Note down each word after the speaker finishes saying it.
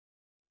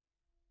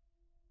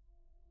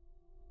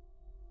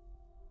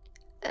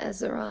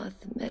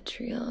Azeroth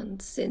Metreon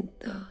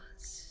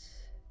Synthos.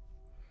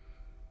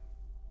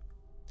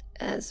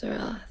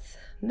 Azeroth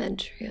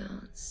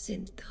Metreon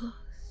Synthos.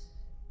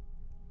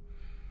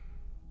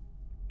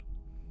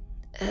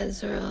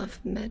 Azeroth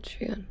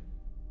Metreon.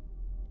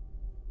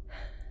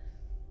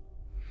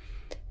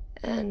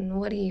 And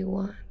what do you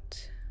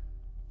want?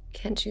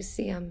 Can't you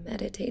see I'm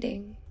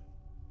meditating?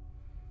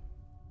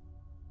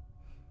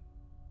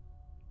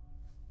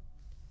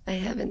 I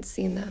haven't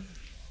seen them.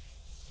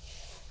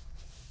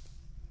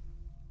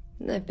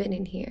 I've been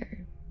in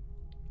here,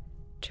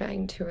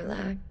 trying to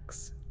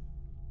relax.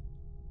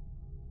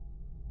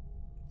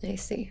 I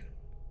see.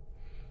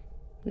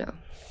 No.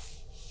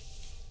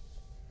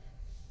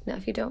 Now,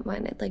 if you don't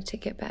mind, I'd like to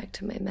get back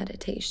to my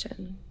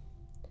meditation.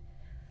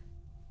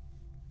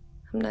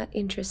 I'm not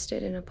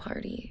interested in a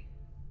party.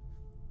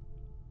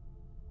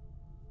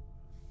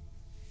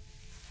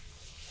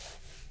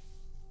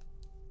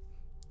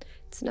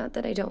 It's not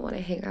that I don't want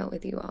to hang out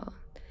with you all.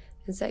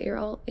 It's that you're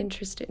all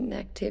interested in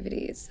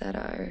activities that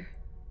are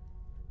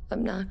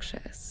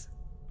obnoxious.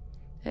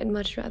 I'd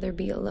much rather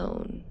be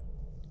alone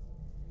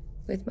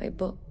with my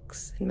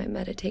books and my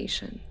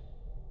meditation.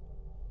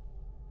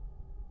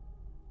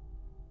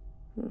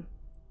 Why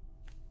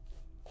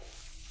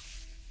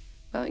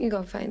don't you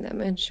go find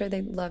them? I'm sure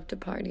they'd love to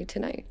party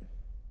tonight.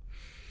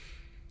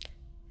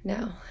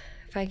 Now,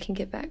 if I can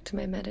get back to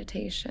my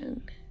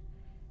meditation.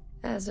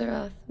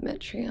 Azeroth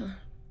Metreon.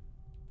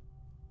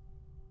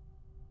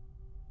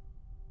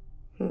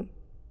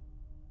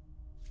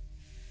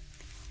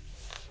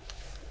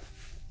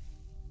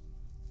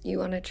 You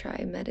want to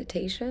try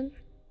meditation?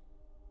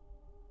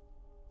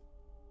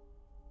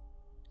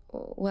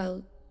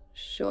 Well,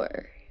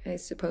 sure. I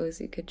suppose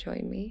you could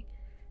join me.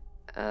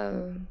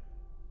 I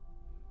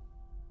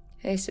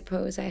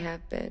suppose I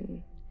have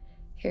been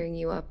hearing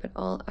you up at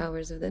all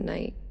hours of the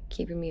night,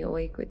 keeping me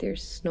awake with your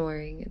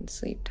snoring and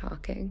sleep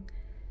talking.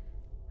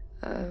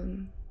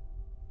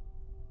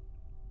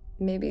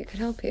 Maybe it could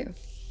help you.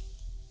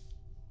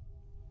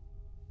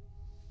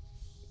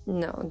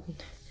 No,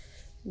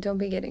 don't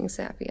be getting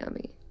sappy on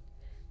me.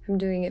 I'm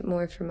doing it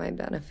more for my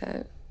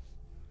benefit.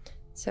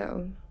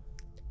 So,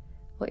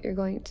 what you're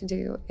going to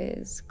do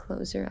is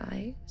close your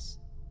eyes,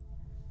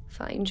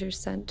 find your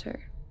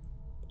center,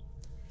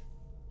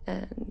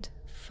 and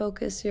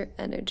focus your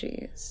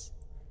energies.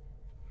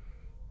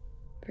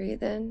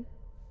 Breathe in,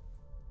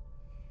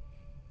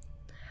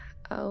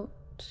 out.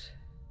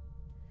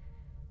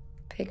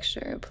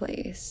 Picture a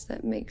place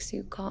that makes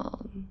you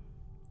calm.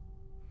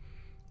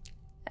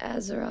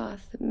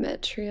 Azeroth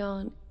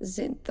Metreon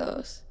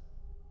Zinthos.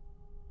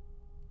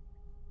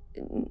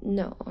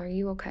 No, are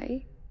you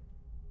okay?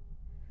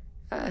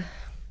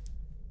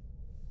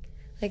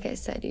 Like I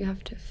said, you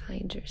have to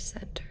find your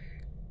center.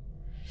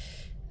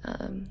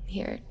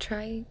 Here,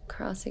 try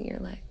crossing your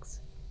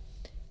legs.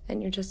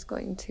 And you're just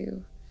going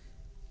to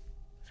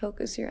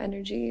focus your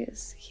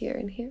energies here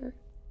and here.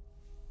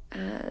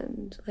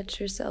 And let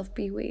yourself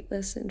be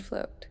weightless and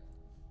float.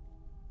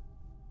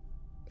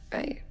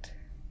 Right.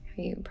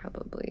 You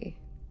probably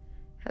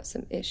have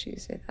some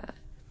issues with that.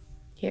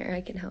 Here, I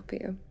can help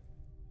you.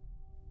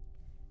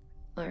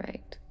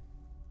 Alright.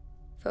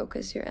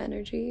 Focus your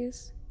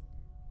energies.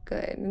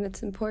 Good. And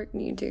it's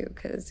important you do,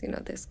 because,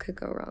 this could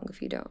go wrong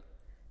if you don't.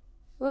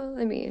 Well,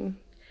 I mean,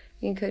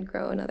 you could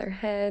grow another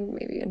head,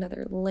 maybe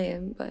another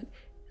limb, but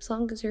as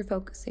long as you're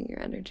focusing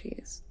your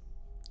energies,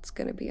 it's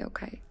gonna be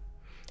okay.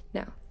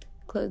 Now,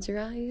 close your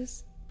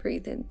eyes,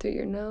 breathe in through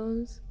your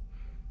nose,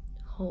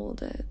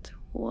 hold it.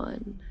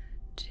 1,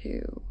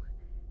 2,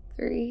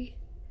 3,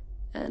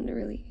 and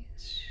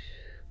release.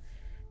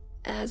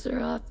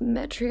 Azeroth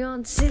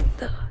Metreon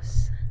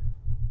Synthos.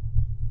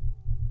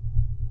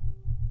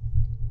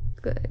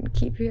 Good.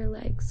 Keep your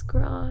legs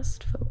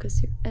crossed,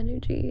 focus your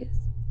energies,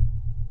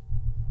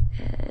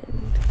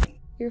 and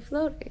you're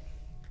floating.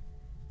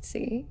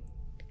 See?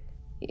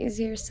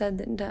 Easier said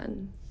than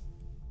done.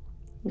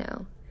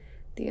 Now,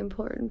 the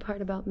important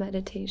part about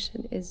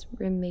meditation is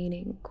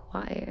remaining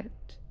quiet.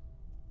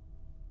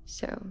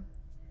 So,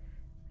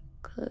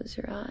 close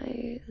your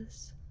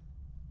eyes.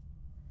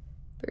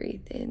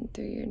 Breathe in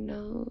through your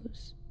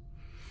nose.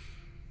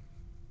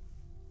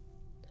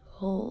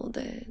 Hold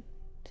it.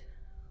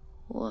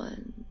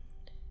 1,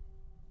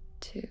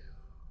 2,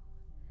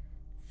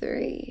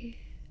 3,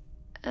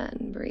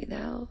 and breathe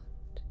out.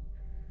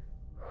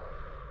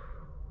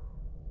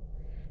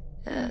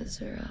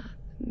 Azeroth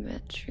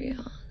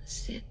Metreon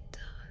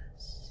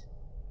Synthos.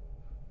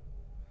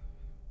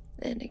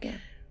 And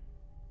again.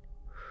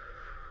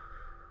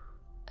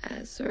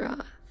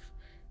 Azeroth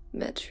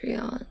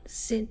Metreon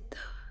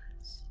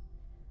Synthos.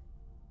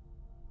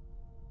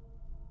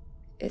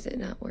 Is it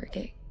not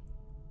working?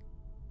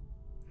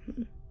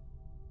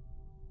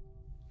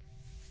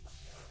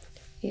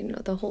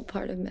 The whole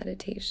part of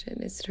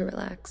meditation is to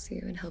relax you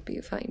and help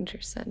you find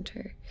your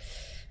center.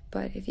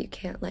 But if you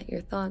can't let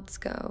your thoughts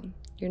go,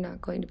 you're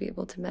not going to be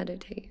able to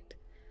meditate.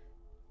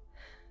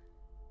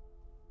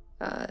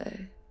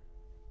 I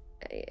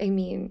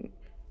mean,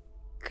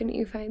 couldn't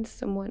you find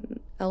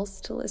someone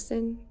else to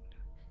listen?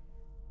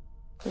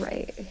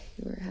 Right,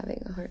 you were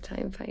having a hard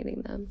time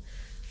finding them.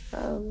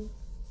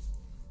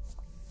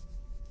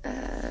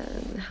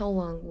 And how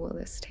long will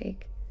this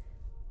take?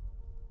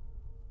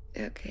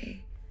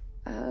 Okay.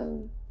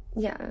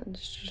 Yeah,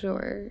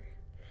 sure.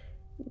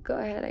 Go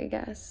ahead, I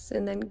guess.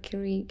 And then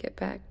can we get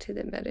back to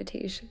the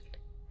meditation?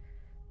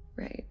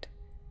 Right.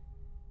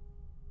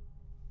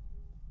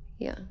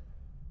 Yeah.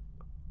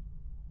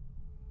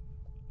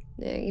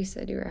 Yeah, you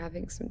said you were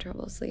having some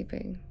trouble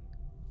sleeping.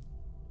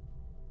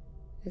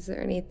 Is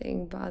there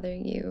anything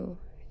bothering you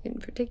in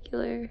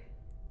particular?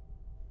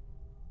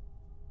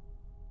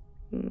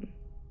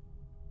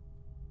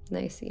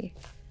 I see.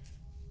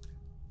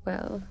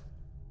 Well,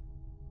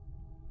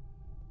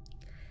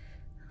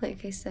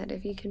 like I said,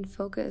 if you can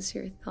focus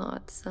your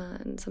thoughts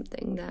on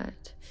something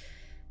that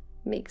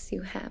makes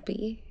you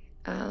happy,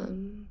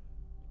 then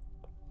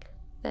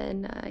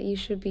you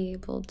should be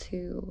able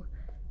to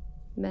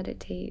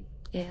meditate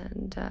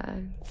and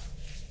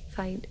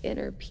find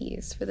inner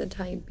peace for the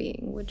time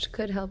being, which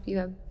could help you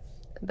have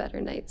a better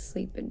night's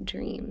sleep and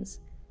dreams,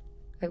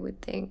 I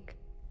would think.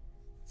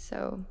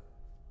 So,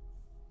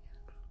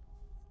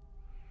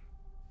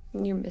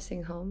 you're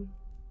missing home?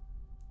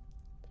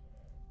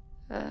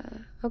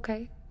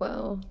 Okay,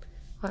 well,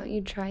 why don't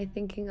you try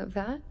thinking of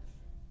that,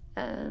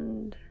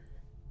 and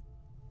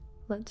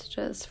let's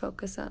just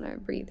focus on our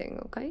breathing,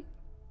 okay?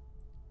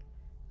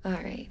 All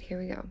right, here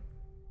we go.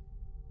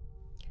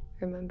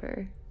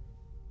 Remember,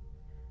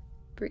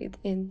 breathe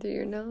in through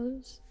your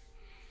nose,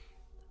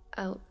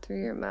 out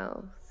through your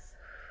mouth,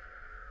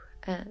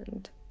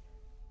 and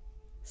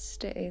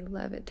stay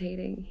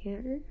levitating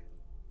here.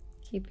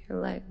 Keep your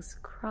legs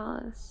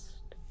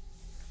crossed,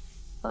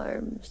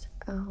 arms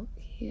out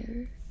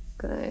here.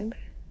 Good.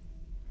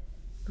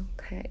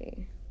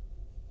 Okay.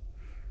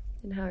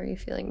 And how are you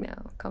feeling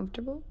now?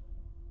 Comfortable?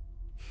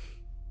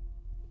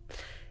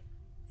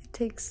 It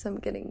takes some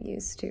getting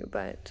used to,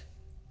 but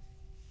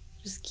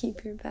just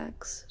keep your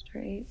back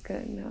straight.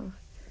 Good. Now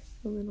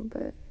a little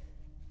bit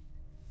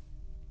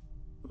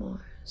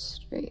more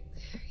straight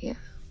there. Yeah.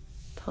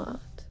 Taut.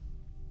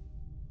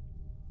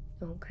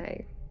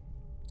 Okay.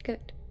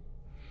 Good.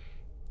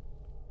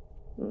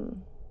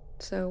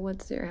 So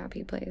what's your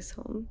happy place?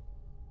 Home?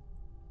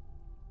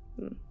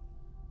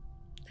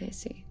 I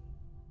see.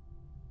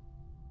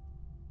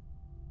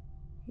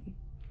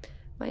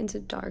 Mine's a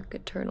dark,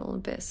 eternal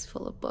abyss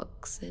full of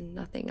books and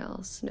nothing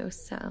else. No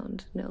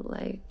sound, no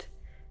light,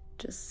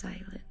 just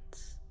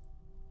silence.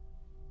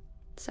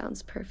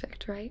 Sounds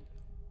perfect, right?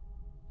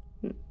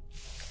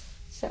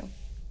 So,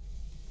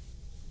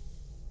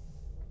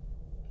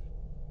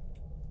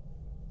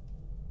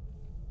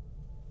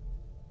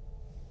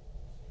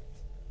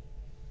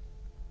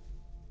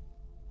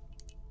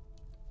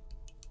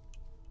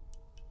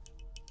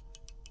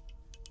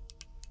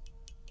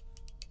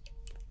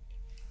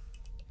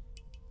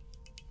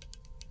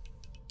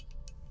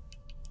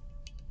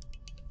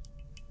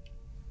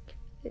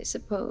 I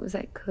suppose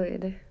I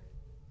could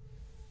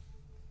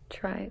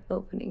try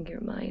opening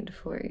your mind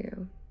for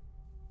you.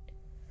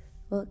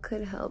 Well, it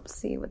could help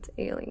see what's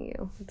ailing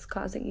you, what's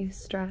causing you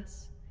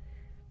stress.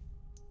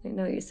 I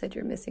know you said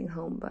you're missing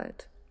home,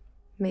 but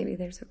maybe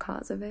there's a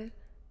cause of it.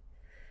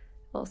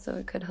 Also,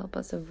 it could help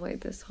us avoid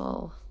this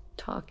whole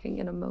talking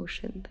and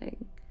emotion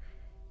thing.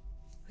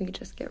 We could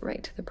just get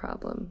right to the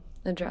problem,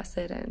 address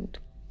it, and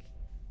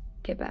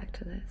get back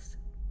to this.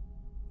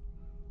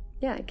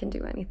 Yeah, I can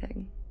do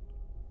anything.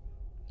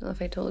 Well, if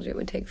I told you it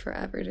would take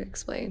forever to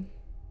explain.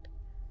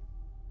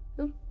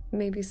 Well,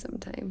 maybe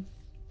sometime.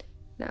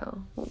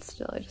 Now, hold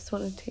still, I just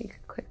want to take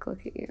a quick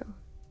look at you.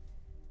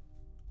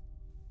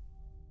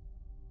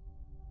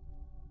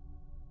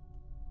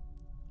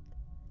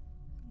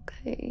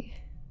 Okay.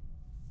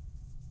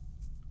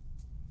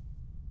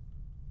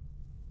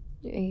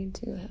 Yeah, you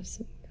do have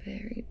some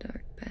very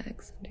dark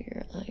bags under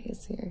your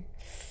eyes here.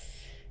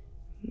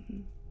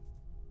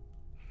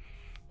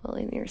 Well,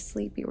 in your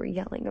sleep, you were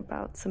yelling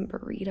about some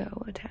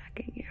burrito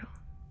attacking you.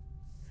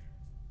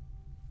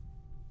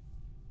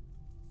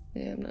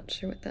 Yeah, I'm not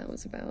sure what that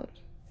was about.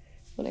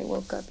 When I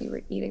woke up, you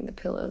were eating the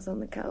pillows on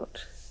the couch.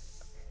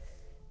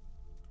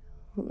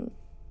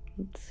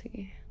 Let's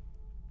see.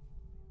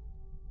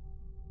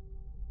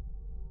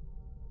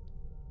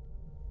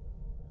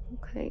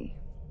 Okay.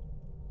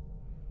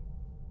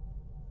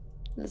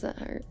 Does that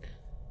hurt?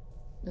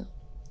 No.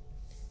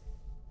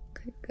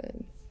 Okay,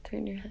 good.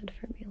 Turn your head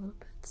for me a little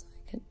bit so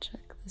I can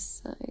check this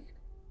side.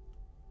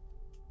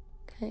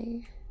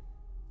 Okay.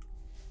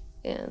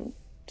 And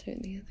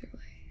turn the other way.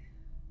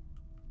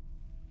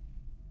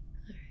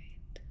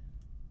 Alright.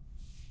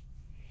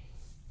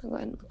 Now go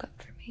ahead and look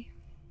up for me.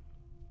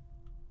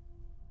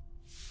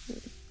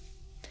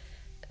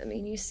 I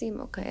mean, you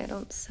seem okay. I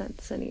don't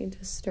sense any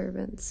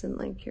disturbance in,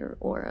 like, your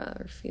aura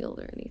or field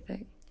or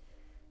anything.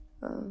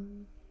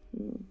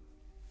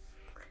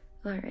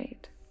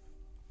 Alright.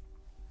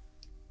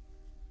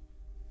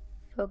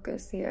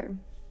 Focus here.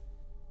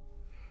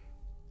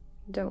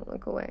 Don't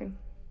look away.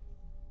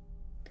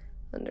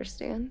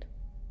 Understand?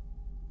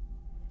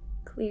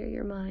 Clear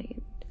your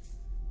mind.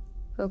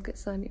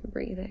 Focus on your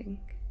breathing.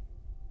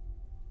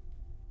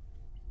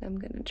 I'm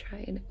gonna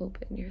try and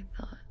open your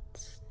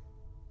thoughts.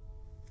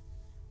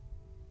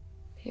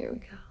 Here we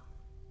go.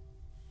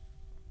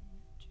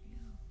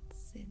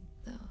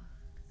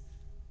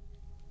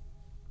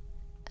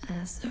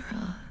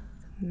 Azeroth,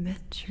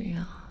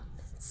 Metreon,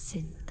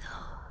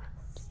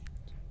 Synthos.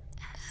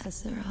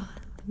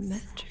 Azeroth,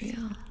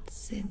 Metreon,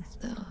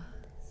 Synthos.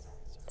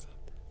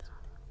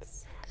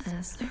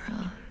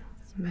 Azeroth,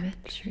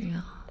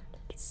 Metreon,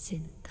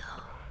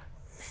 Synthos.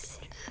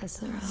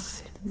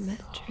 Azeroth,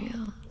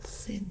 Metreon,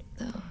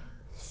 Synthos.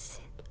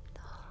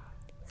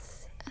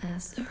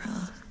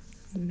 Azeroth,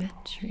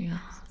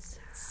 Metreon,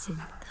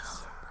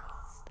 Synthos.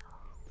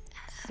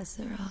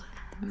 Azeroth,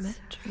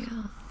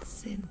 Metreon,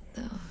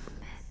 Synthos.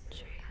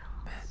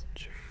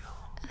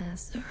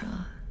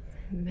 Azeroth,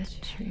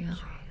 Metreon,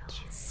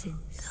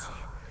 Synthos.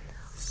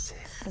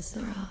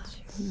 Azeroth,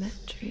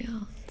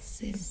 Metreon,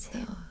 Synthos.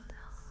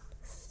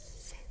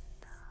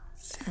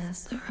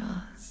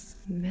 Azeroth,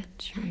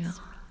 Metreon,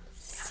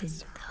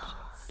 Synthos.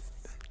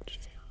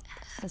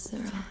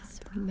 Azeroth,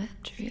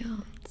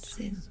 Metreon,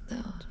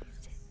 Synthos.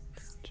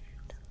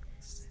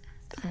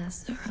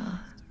 Azeroth,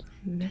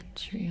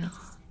 Metreon,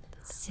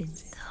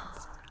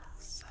 Synthos.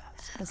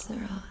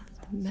 Azeroth,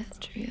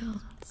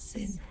 Metreon,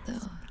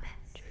 Synthos.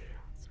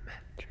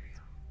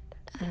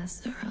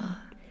 Azeroth,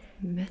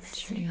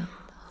 Metreon,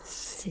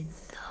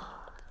 Synthos.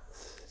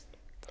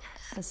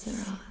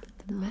 Azeroth,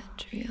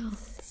 Metreon,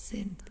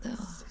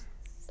 Synthos.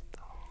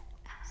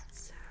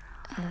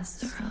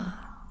 Azeroth,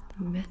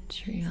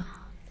 Metreon,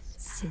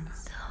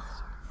 Synthos.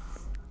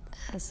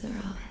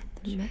 Azeroth,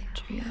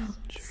 Metreon,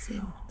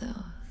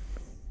 Synthos.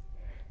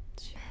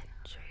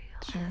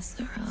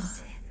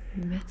 Azeroth,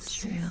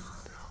 Metreon,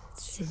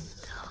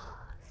 Synthos.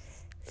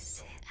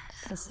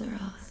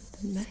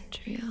 Azeroth,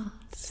 Metreon,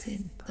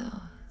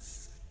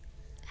 Synthos.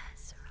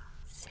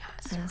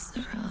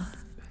 Azeroth,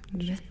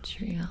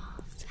 Metreon,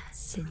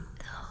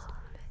 Synthos.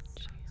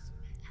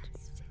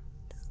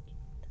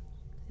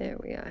 There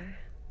we are.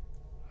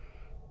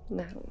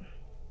 Now,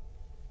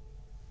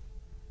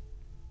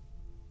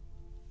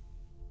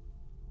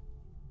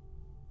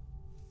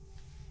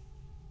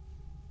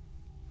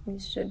 you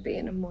should be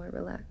in a more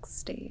relaxed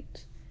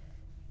state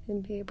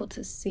and be able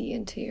to see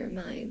into your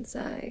mind's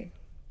eye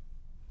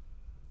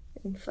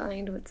and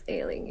find what's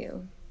ailing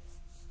you.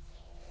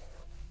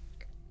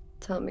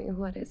 Tell me,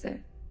 what is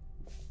it?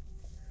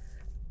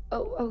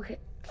 Oh, okay.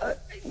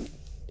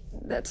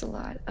 That's a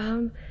lot.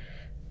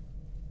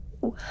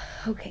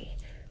 Okay.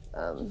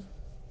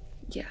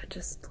 Yeah,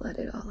 just let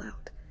it all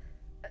out.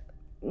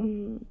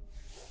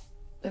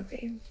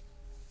 Okay.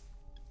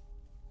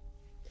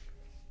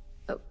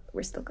 Oh,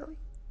 we're still going.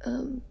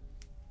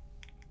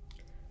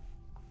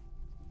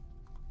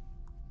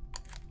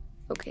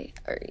 Okay,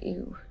 are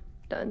you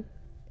done?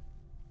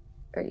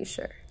 Are you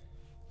sure?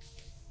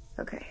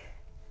 Okay.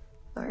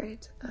 All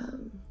right.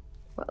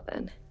 Well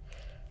then,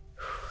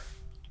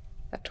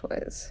 that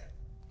was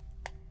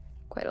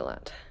quite a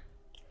lot.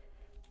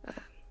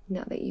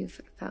 Now that you've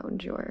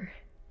found your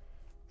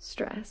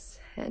stress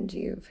and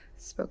you've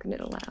spoken it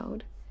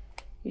aloud,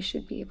 you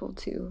should be able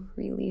to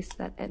release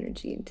that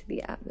energy into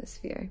the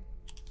atmosphere.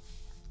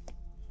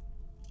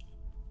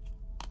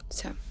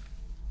 So,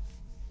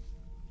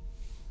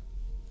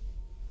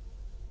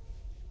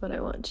 what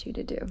I want you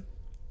to do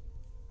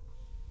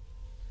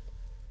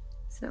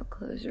is now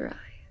close your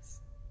eyes.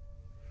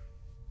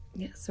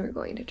 Yes, we're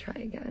going to try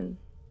again.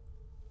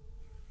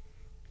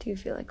 Do you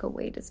feel like a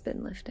weight has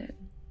been lifted?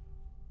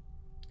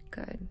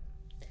 Good.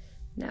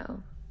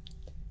 Now,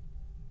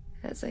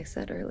 as I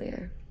said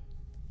earlier,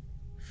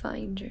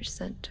 find your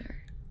center.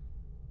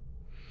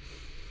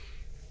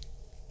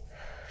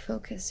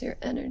 Focus your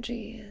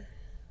energy.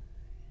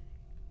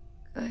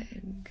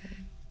 Good.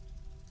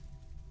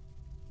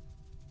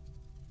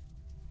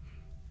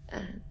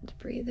 And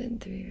breathe in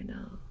through your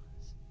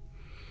nose.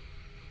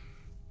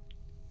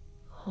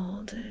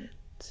 Hold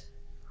it.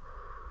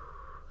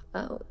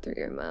 Out through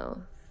your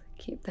mouth.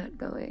 Keep that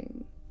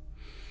going.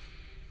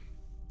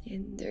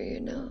 In through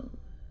your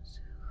nose.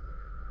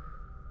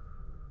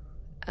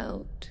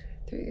 Out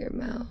through your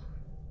mouth.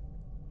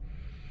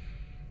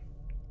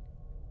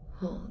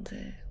 Hold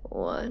it.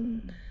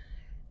 1,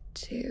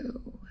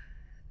 2,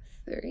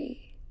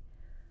 3.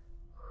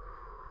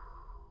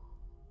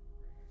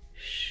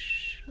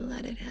 Shh,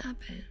 let it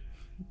happen.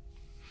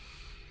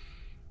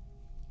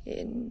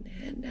 In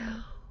and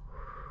out.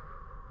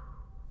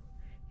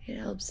 It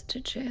helps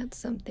to chant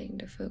something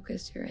to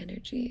focus your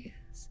energies.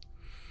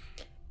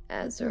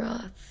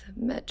 Azeroth,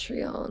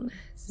 Metreon,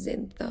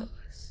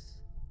 Zinthos.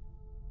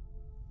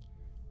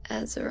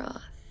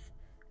 Azeroth,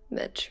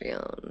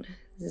 Metreon,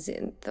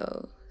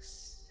 Zinthos.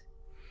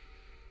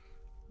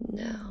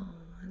 Now,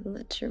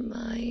 let your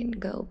mind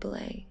go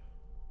blank.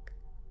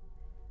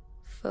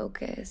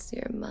 Focus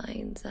your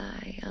mind's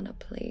eye on a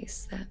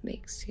place that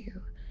makes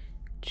you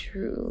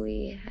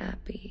truly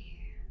happy.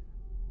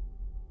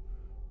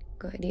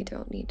 Good, you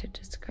don't need to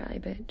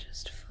describe it,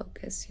 just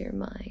focus your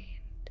mind.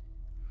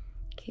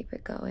 Keep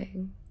it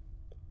going.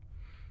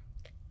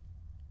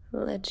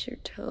 Let your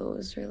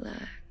toes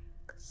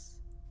relax.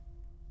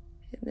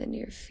 and then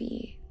your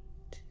feet,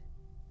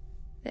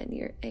 then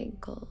your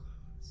ankles.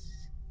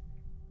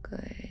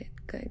 Good,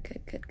 good,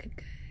 good, good, good,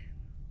 good.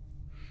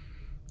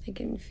 I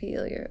can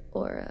feel your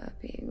aura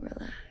being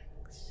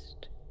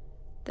relaxed.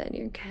 Then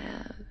your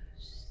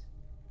calves,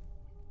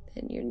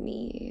 then your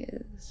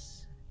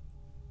knees,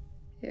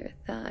 your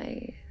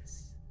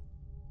thighs.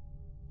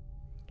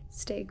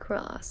 Stay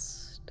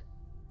crossed.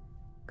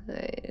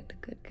 Good,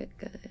 good, good,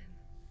 good.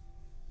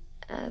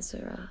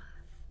 Azeroth,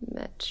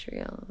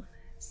 Metreon,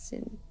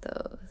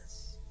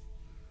 Synthos.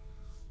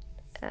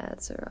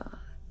 Azeroth,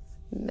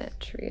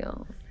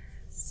 Metreon,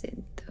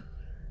 Synthos.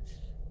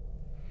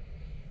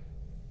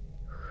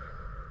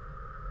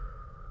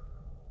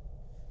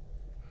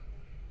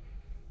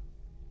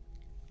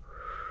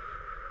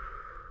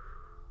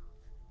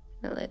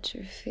 Now let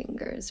your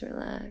fingers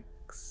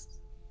relax,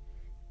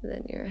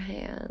 then your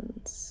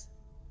hands,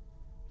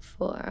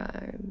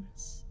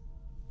 forearms,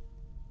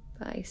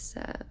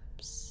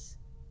 biceps,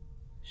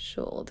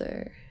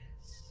 shoulders.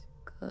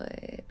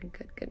 Good,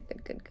 good, good,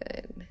 good, good,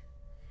 good.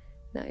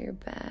 Now your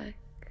back,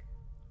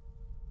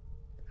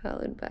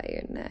 followed by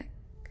your neck,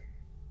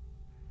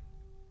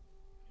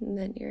 and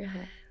then your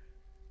head.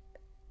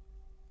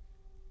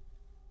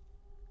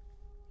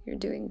 You're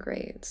doing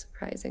great,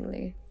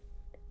 surprisingly.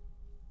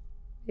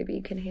 Maybe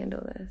you can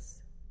handle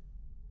this.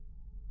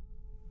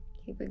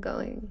 Keep it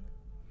going.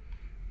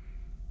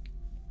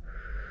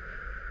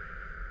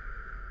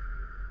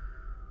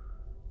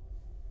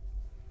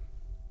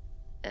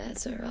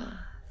 Azeroth,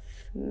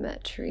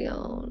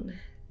 Metreon,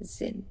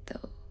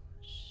 Zinthos.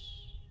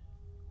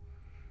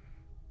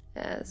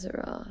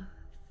 Azeroth,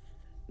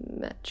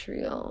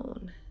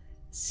 Metreon,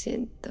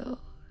 Zinthos.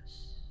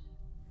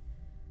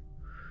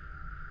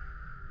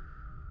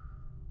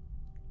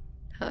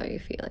 How are you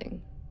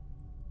feeling?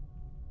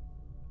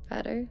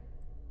 Better?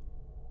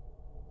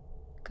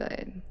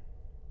 Good.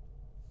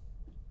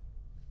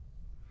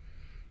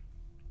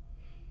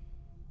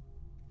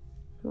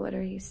 What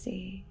are you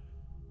seeing?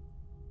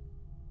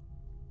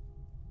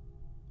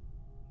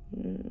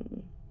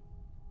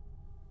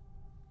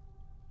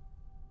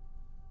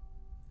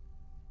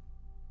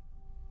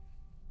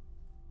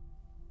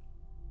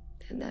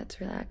 And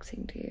that's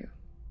relaxing to you.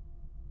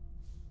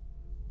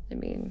 I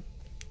mean,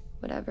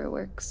 whatever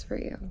works for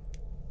you.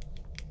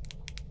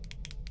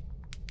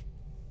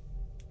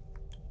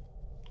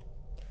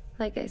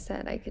 Like I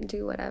said, I can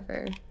do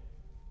whatever,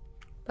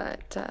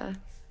 but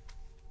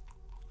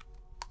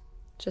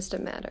just a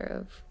matter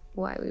of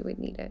why we would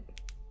need it.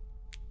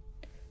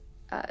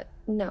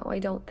 No, I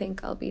don't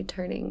think I'll be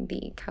turning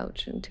the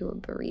couch into a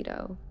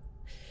burrito,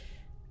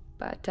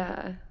 but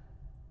I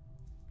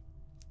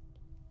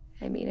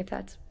mean, if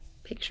that's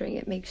picturing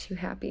it makes you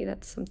happy,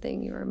 that's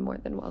something you are more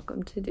than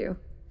welcome to do.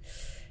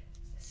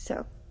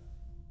 So,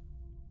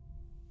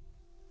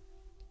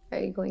 are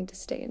you going to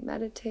stay and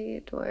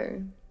meditate,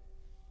 or?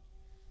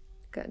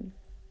 Good.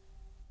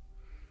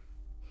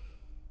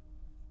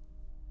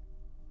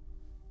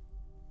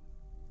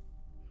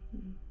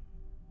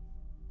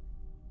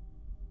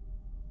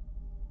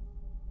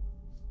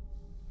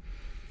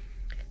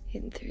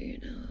 In through your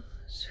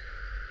nose,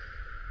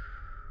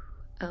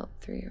 out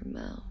through your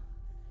mouth.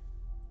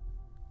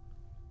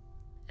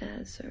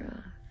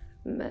 Azeroth,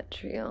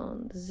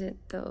 Metreon,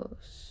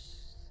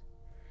 Zinthos.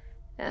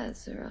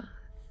 Azeroth,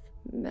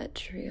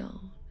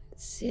 Metreon,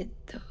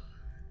 Zinthos.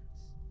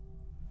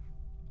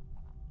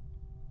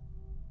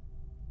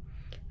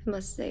 I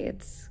must say,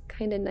 it's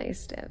kind of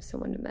nice to have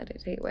someone to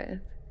meditate with.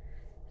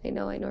 I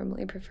know I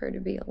normally prefer to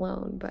be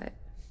alone, but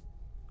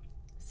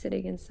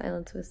sitting in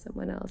silence with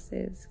someone else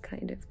is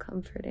kind of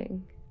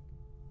comforting,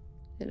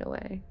 in a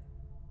way.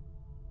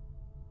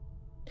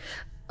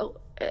 Oh,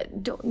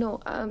 don't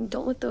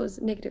let those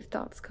negative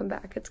thoughts come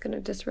back. It's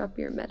gonna disrupt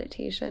your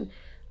meditation.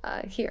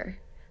 Here,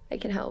 I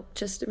can help.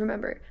 Just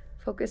remember,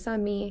 focus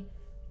on me,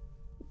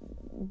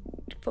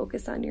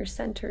 focus on your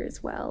center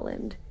as well,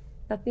 and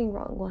nothing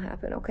wrong will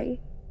happen, okay?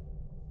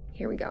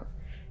 Here we go.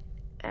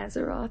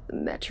 Azeroth,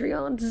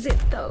 Metreon,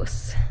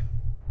 Zinthos.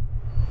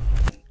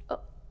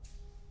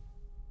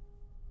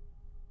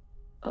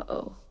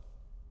 Uh-oh.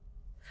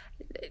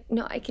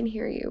 No, I can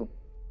hear you,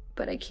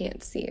 but I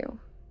can't see you.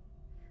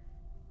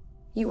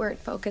 You weren't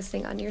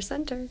focusing on your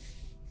center.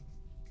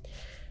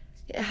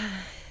 Yeah.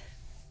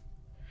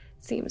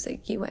 Seems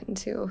like you went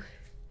into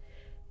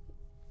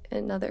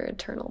another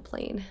eternal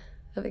plane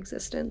of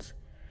existence.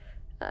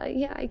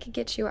 Yeah, I could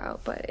get you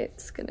out, but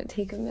it's gonna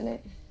take a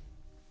minute.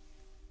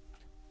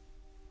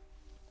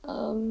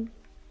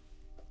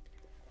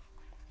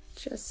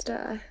 Just,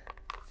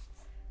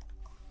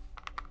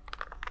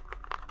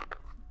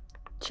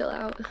 chill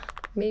out.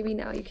 Maybe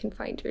now you can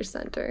find your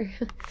center.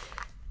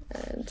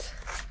 And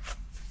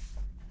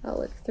I'll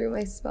look through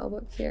my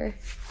spellbook here.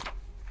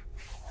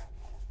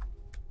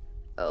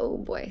 Oh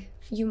boy,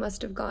 you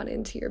must have gone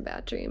into your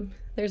bad dream.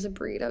 There's a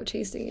burrito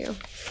chasing you.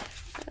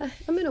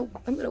 I'm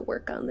gonna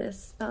work on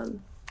this.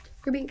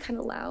 You're being kind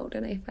of loud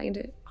and I find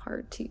it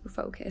hard to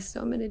focus,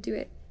 so I'm gonna do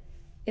it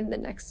in the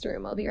next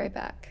room. I'll be right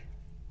back.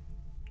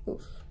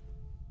 Oof.